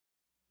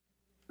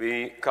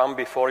We come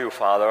before you,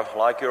 Father,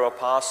 like your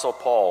Apostle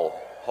Paul,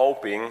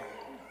 hoping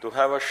to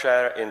have a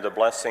share in the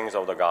blessings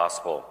of the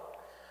gospel.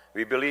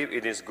 We believe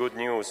it is good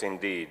news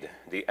indeed,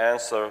 the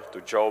answer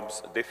to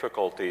Job's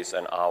difficulties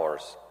and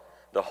ours,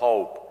 the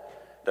hope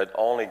that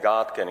only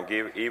God can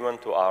give even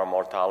to our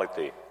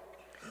mortality.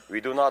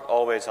 We do not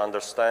always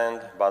understand,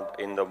 but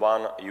in the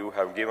one you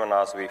have given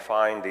us we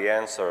find the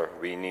answer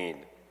we need.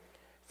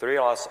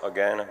 Thrill us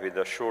again with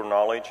the sure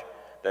knowledge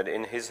that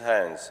in his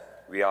hands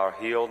we are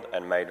healed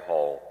and made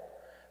whole.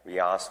 We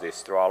ask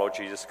this through our Lord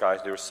Jesus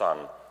Christ, your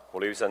Son, who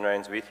lives and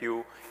reigns with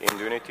you in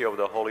the unity of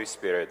the Holy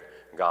Spirit,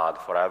 God,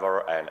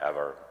 forever and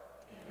ever.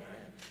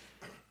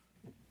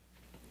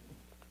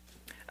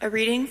 A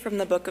reading from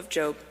the book of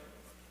Job.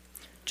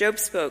 Job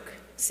spoke,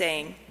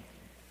 saying,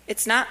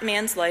 "It's not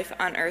man's life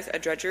on earth a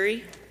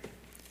drudgery?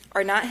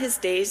 Are not his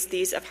days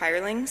these of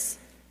hirelings?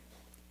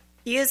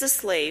 He is a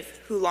slave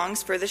who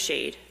longs for the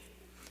shade,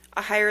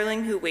 a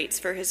hireling who waits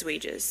for his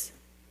wages.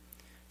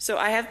 So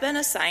I have been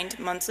assigned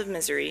months of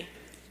misery,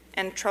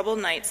 and troubled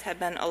nights have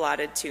been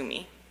allotted to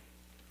me.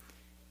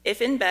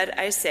 If in bed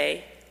I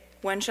say,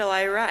 'When shall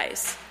I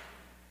arise?'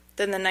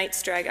 then the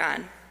nights drag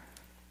on.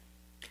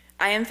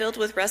 I am filled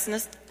with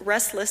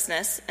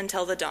restlessness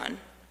until the dawn.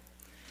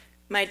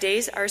 My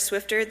days are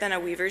swifter than a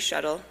weaver's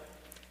shuttle.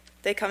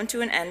 They come to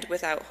an end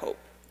without hope.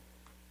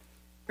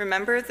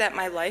 Remember that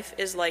my life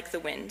is like the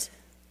wind.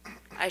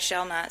 I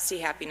shall not see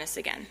happiness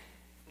again."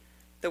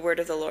 The word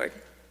of the Lord.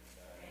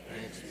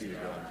 Thanks be to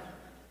God.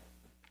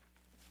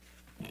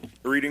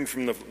 A reading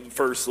from the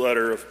first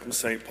letter of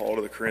St. Paul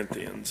to the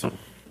Corinthians.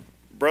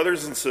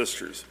 Brothers and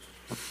sisters,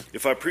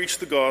 if I preach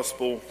the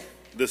gospel,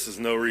 this is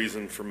no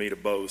reason for me to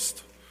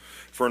boast.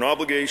 For an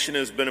obligation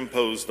has been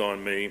imposed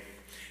on me,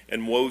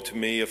 and woe to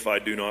me if I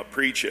do not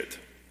preach it.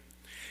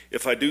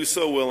 If I do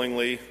so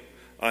willingly,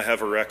 I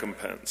have a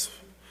recompense.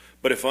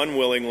 But if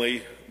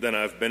unwillingly, then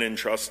I've been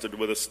entrusted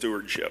with a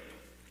stewardship.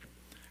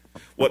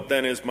 What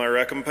then is my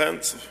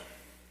recompense?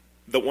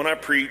 That when I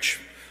preach,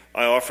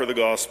 I offer the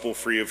gospel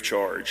free of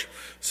charge,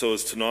 so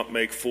as to not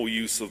make full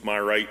use of my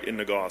right in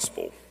the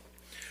gospel.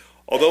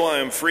 Although I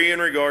am free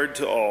in regard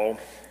to all,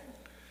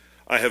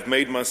 I have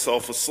made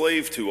myself a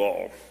slave to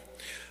all,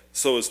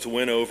 so as to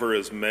win over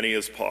as many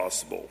as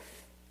possible.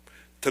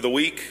 To the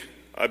weak,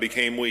 I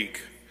became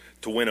weak,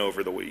 to win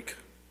over the weak.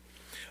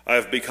 I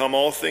have become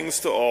all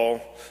things to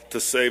all, to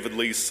save at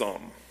least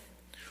some.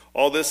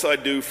 All this I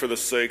do for the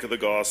sake of the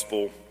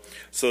gospel,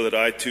 so that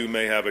I too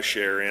may have a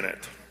share in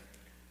it.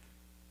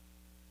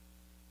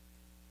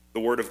 The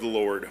word of the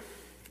Lord.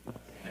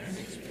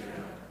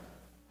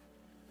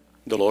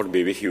 The Lord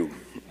be with you.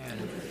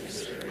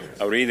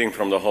 A reading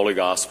from the Holy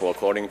Gospel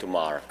according to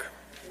Mark.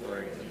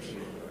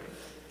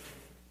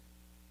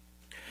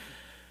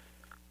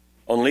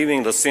 On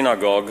leaving the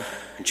synagogue,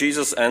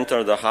 Jesus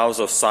entered the house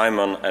of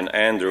Simon and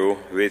Andrew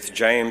with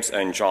James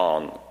and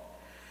John.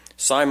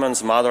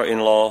 Simon's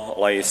mother-in-law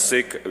lay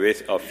sick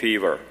with a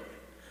fever.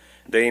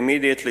 They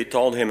immediately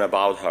told him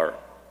about her.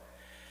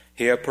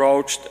 He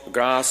approached,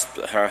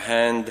 grasped her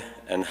hand,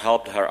 and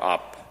helped her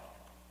up.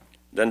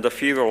 Then the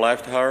fever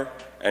left her,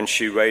 and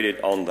she waited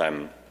on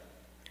them.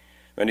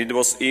 When it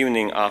was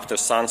evening after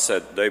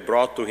sunset, they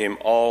brought to him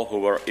all who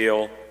were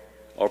ill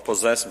or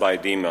possessed by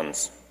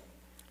demons.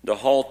 The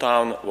whole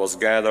town was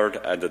gathered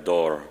at the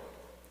door.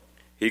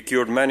 He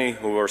cured many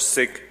who were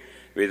sick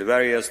with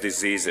various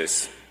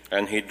diseases,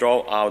 and he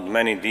drove out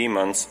many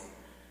demons,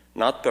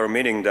 not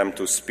permitting them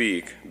to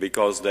speak,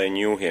 because they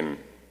knew him.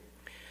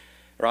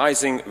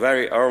 Rising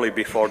very early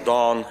before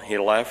dawn, he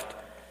left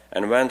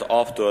and went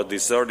off to a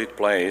deserted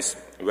place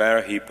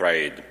where he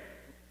prayed.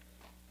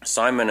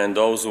 Simon and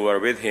those who were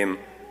with him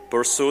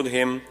pursued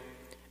him,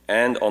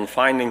 and on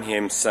finding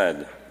him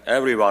said,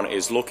 "Everyone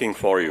is looking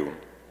for you."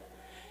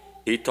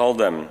 He told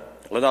them,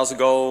 "Let us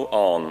go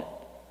on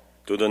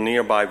to the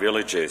nearby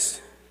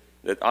villages,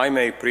 that I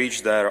may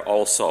preach there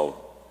also.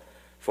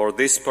 For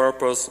this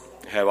purpose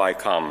have I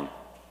come."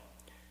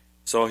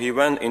 So he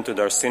went into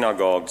their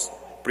synagogues,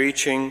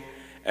 preaching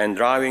and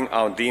driving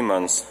out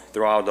demons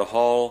throughout the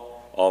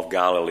whole of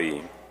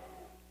Galilee.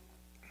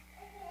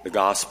 The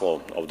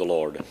Gospel of the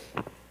Lord.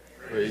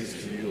 Praise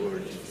to you,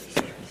 Lord Jesus.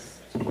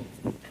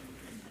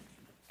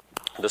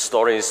 The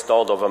story is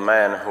told of a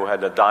man who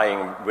had a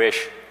dying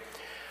wish.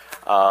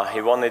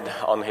 He wanted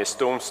on his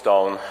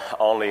tombstone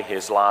only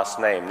his last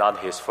name,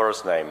 not his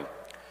first name.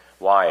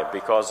 Why?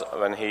 Because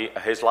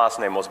his last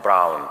name was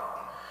Brown,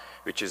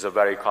 which is a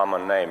very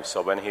common name.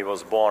 So when he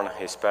was born,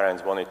 his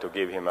parents wanted to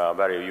give him a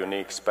very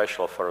unique,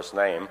 special first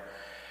name.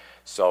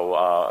 So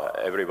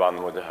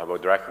everyone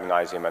would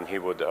recognize him and he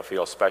would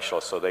feel special.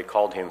 So they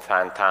called him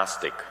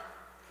Fantastic.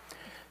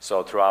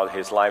 So throughout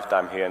his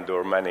lifetime, he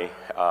endured many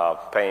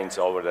pains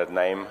over that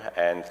name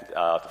and,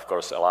 of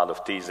course, a lot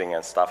of teasing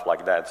and stuff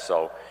like that.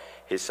 So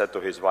he said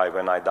to his wife,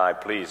 "When I die,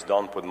 please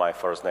don't put my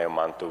first name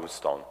on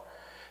tombstone."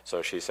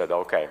 So she said,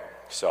 "Okay."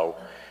 So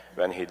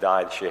when he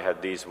died, she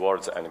had these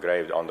words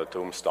engraved on the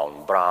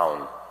tombstone: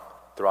 Brown.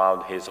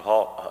 Throughout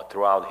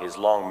his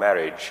long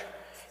marriage,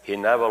 he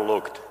never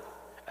looked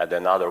at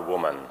another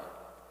woman.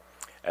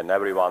 And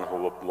everyone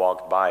who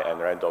walked by and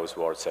read those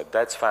words said,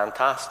 "That's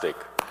fantastic."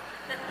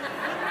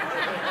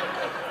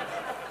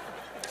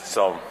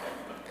 So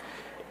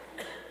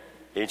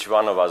each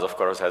one of us, of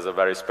course, has a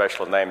very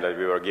special name that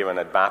we were given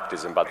at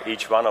baptism, but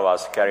each one of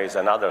us carries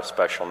another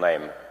special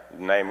name,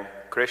 named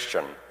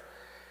Christian.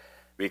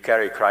 We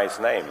carry Christ's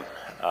name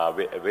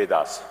with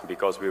us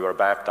because we were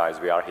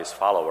baptized. We are his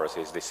followers,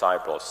 his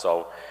disciples.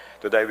 So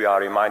today we are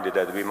reminded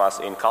that we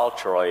must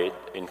inculturate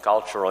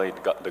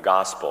the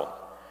gospel,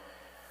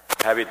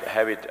 have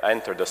it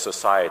enter the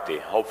society,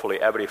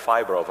 hopefully every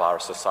fiber of our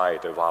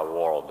society, of our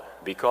world.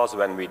 Because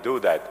when we do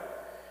that,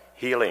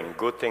 healing,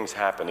 good things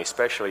happen,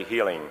 especially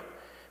healing.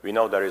 We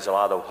know there is a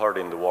lot of hurt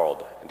in the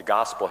world. The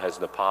gospel has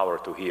the power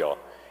to heal.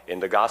 In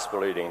the gospel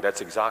reading,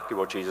 that's exactly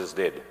what Jesus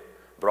did,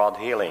 brought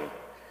healing.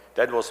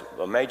 That was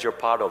a major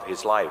part of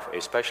his life,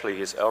 especially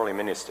his early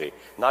ministry.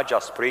 Not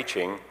just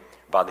preaching,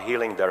 but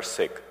healing their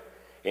sick.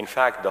 In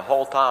fact, the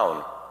whole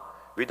town,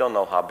 we don't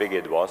know how big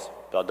it was,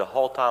 but the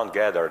whole town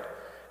gathered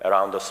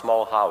around the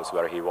small house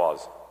where he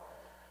was.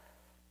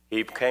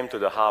 He came to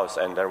the house,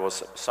 and there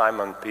was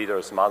Simon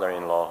Peter's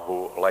mother-in-law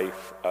who lay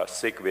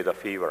sick with a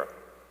fever.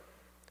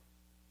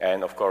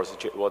 And of course,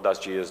 what does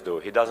Jesus do?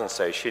 He doesn't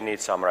say, "She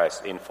needs some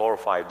rest. In 4 or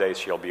 5 days,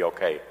 she'll be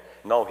okay."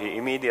 No, he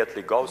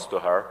immediately goes to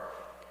her,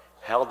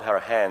 held her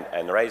hand,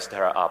 and raised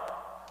her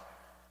up,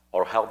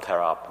 or helped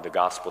her up, the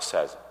gospel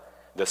says.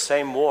 The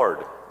same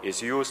word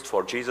is used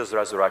for Jesus'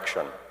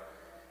 resurrection.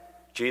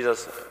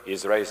 Jesus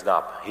is raised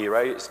up. He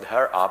raised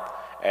her up,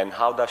 and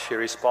how does she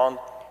respond?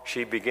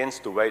 She begins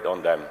to wait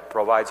on them,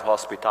 provides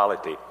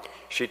hospitality.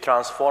 She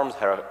transforms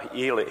her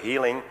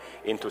healing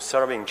into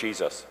serving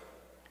Jesus,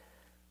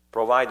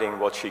 providing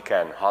what she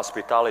can,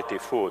 hospitality,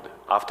 food.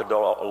 After the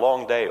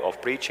long day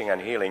of preaching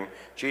and healing,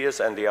 Jesus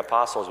and the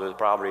apostles were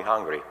probably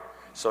hungry.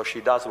 So she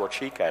does what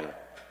she can,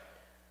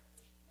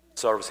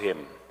 serves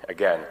him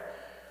again.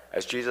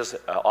 As Jesus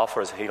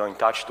offers healing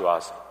touch to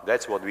us,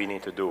 that's what we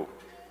need to do.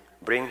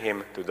 Bring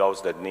him to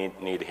those that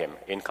need him.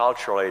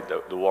 Inculturate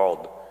the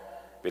world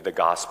with the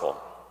gospel.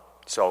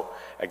 So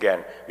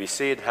again, we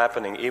see it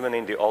happening even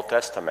in the Old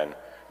Testament.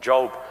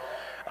 Job,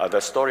 the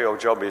story of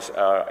Job is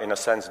in a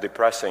sense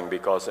depressing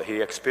because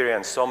he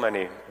experienced so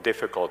many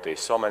difficulties,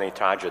 so many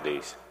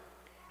tragedies.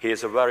 He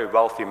is a very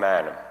wealthy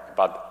man,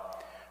 but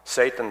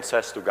Satan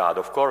says to God,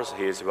 "Of course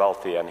he is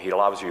wealthy and he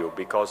loves you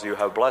because you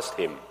have blessed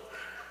him.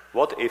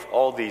 What if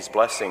all these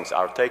blessings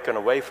are taken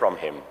away from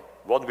him?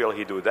 What will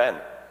he do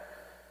then?"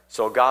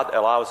 So God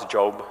allows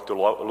Job to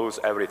lose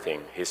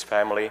everything, his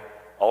family,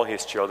 all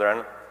his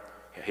children,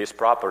 his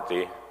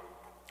property,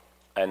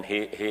 and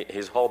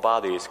his whole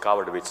body is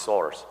covered with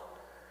sores.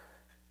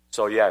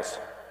 So yes,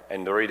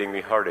 in the reading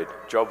we heard it,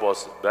 Job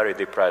was very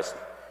depressed.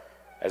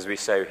 As we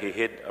say, he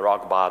hit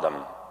rock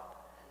bottom.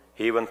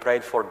 He even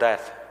prayed for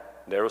death.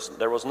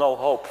 There was no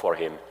hope for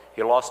him.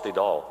 He lost it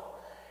all.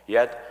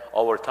 Yet,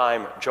 over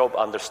time, Job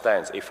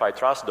understands, if I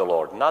trust the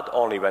Lord, not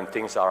only when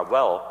things are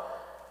well,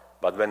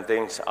 but when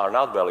things are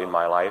not well in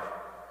my life,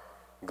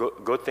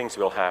 good things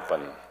will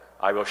happen.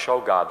 I will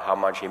show God how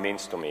much he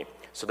means to me.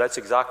 So that's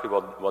exactly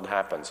what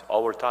happens.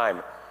 Over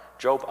time,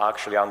 Job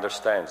actually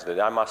understands that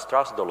I must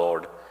trust the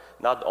Lord,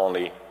 not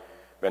only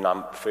when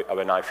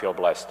I feel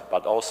blessed,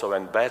 but also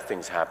when bad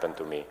things happen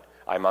to me.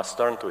 I must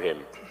turn to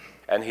him.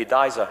 And he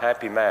dies a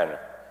happy man,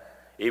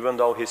 even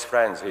though his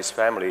friends, his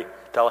family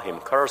tell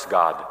him, "Curse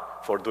God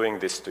for doing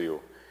this to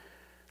you.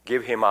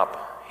 Give him up.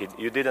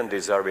 You didn't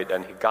deserve it,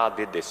 and God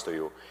did this to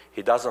you."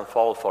 He doesn't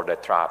fall for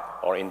that trap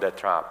or in that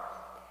trap.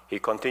 He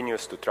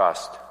continues to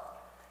trust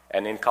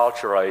and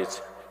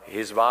inculturates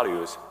his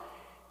values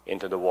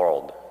into the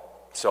world.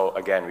 So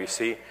again, we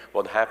see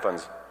what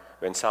happens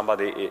when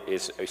somebody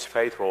is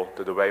faithful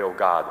to the way of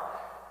God.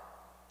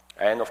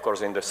 And of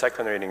course, in the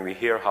second reading, we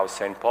hear how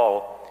St.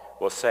 Paul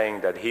was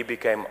saying that he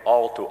became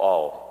all to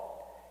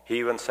all. He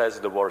even says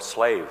the word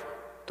slave,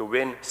 to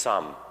win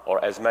some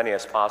or as many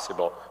as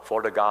possible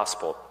for the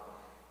gospel.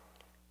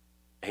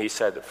 He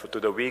said, "To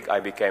the weak I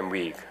became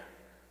weak,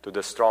 to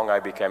the strong I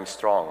became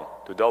strong,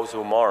 to those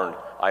who mourn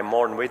I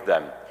mourn with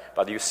them."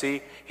 But you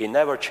see, he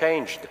never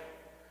changed.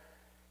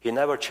 He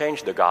never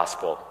changed the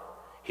gospel.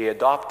 He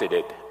adopted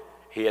it.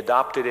 He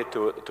adopted it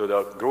to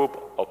the group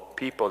of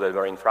people that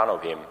were in front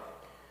of him.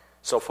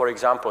 So for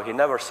example, he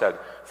never said,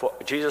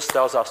 Jesus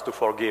tells us to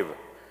forgive,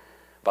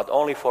 but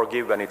only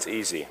forgive when it's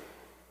easy.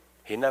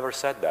 He never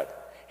said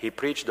that. He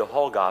preached the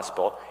whole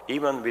gospel,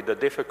 even with the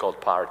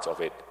difficult parts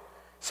of it,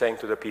 saying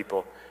to the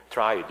people,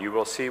 "Try it. You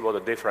will see what a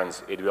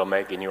difference it will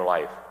make in your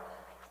life."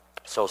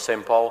 So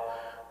St. Paul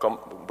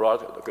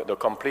brought the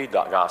complete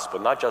gospel,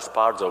 not just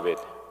parts of it.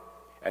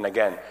 And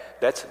again,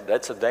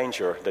 that's a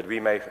danger that we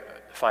may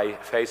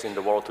face in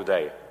the world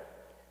today.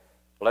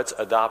 Let's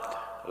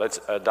adopt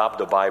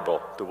the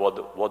Bible to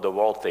what the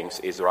world thinks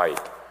is right.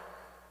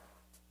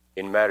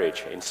 In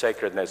marriage, in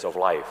sacredness of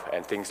life,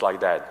 and things like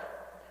that.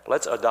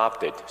 Let's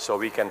adopt it so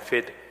we can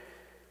fit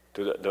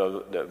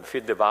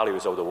the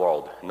values of the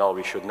world. No,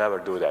 we should never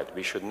do that.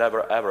 We should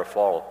never ever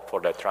fall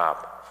for that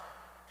trap.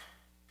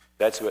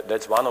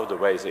 That's one of the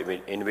ways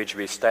in which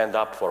we stand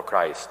up for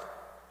Christ.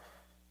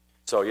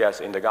 So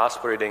yes, in the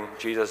gospel reading,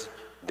 Jesus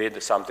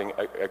did something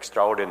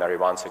extraordinary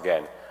once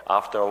again.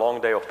 After a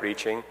long day of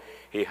preaching,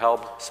 he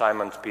helped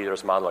Simon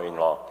Peter's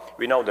mother-in-law.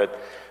 We know that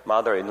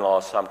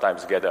mother-in-laws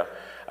sometimes get a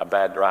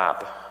bad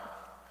rap.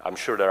 I'm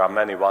sure there are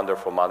many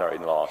wonderful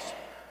mother-in-laws.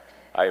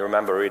 I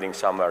remember reading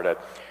somewhere that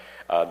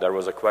there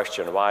was a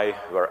question, why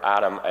were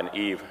Adam and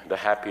Eve the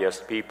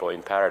happiest people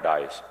in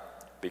paradise?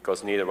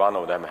 Because neither one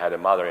of them had a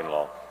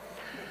mother-in-law.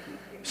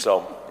 So,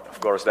 of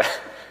course,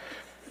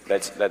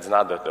 that's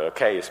not the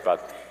case,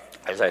 but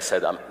as I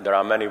said, there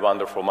are many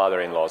wonderful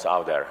mother-in-laws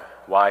out there.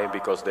 Why?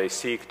 Because they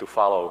seek to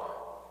follow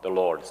the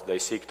Lord. They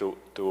seek to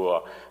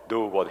do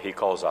what he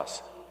calls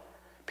us.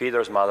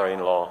 Peter's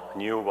mother-in-law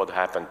knew what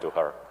happened to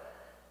her.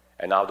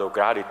 And out of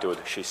gratitude,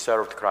 she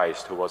served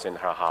Christ who was in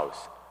her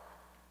house.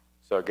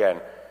 So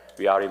again,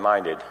 we are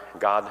reminded,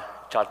 God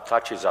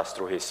touches us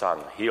through his Son,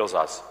 heals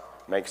us,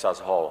 makes us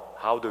whole.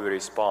 How do we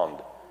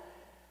respond?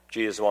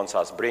 Jesus wants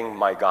us, bring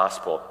my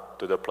gospel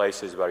to the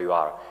places where you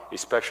are,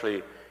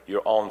 especially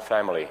your own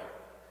family,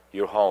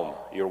 your home,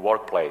 your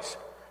workplace,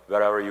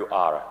 wherever you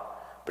are.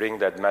 Bring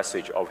that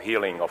message of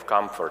healing, of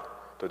comfort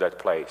to that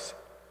place.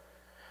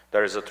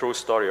 There is a true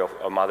story of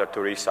Mother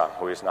Teresa,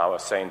 who is now a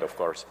saint, of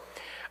course.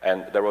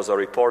 And there was a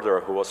reporter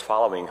who was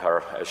following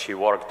her as she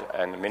worked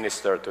and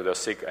ministered to the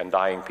sick and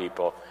dying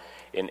people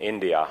in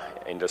India,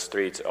 in the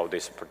streets of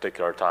this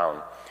particular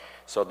town.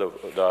 So the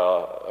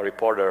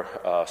reporter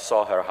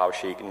saw her, how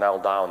she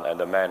knelt down at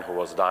the man who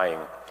was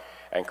dying,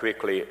 and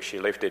quickly she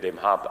lifted him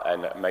up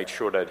and made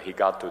sure that he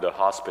got to the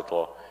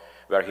hospital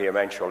where he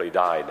eventually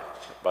died.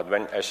 But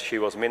as she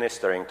was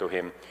ministering to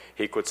him,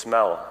 he could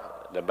smell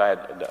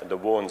the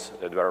wounds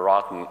that were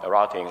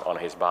rotting on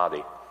his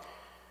body.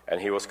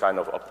 And he was kind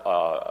of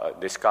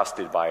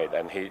disgusted by it,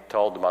 and he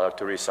told Mother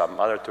Teresa,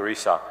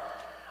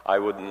 I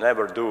would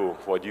never do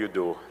what you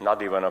do,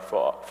 not even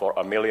for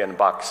 $1 million.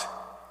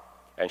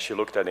 And she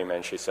looked at him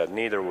and she said,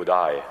 neither would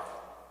I.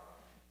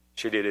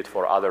 She did it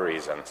for other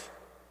reasons.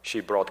 She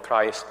brought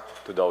Christ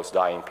to those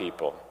dying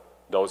people,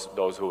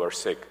 those who were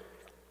sick.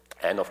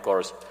 And of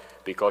course,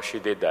 because she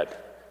did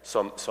that,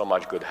 so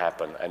much good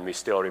happened, and we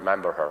still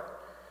remember her.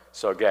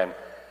 So again,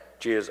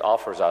 Jesus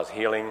offers us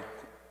healing,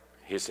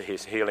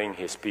 his healing,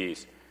 his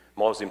peace.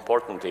 Most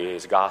importantly,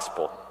 his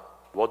gospel.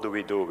 What do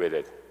we do with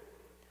it?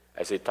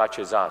 As it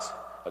touches us,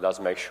 let us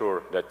make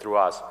sure that through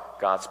us,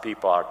 God's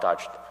people are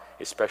touched,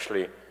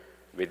 especially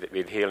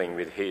with healing,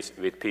 with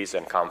peace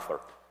and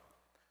comfort.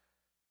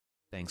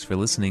 Thanks for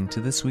listening to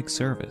this week's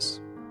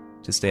service.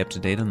 To stay up to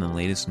date on the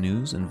latest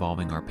news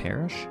involving our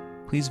parish,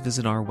 please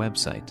visit our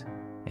website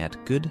at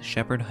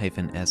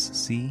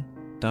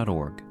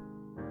goodshepherd-sc.org.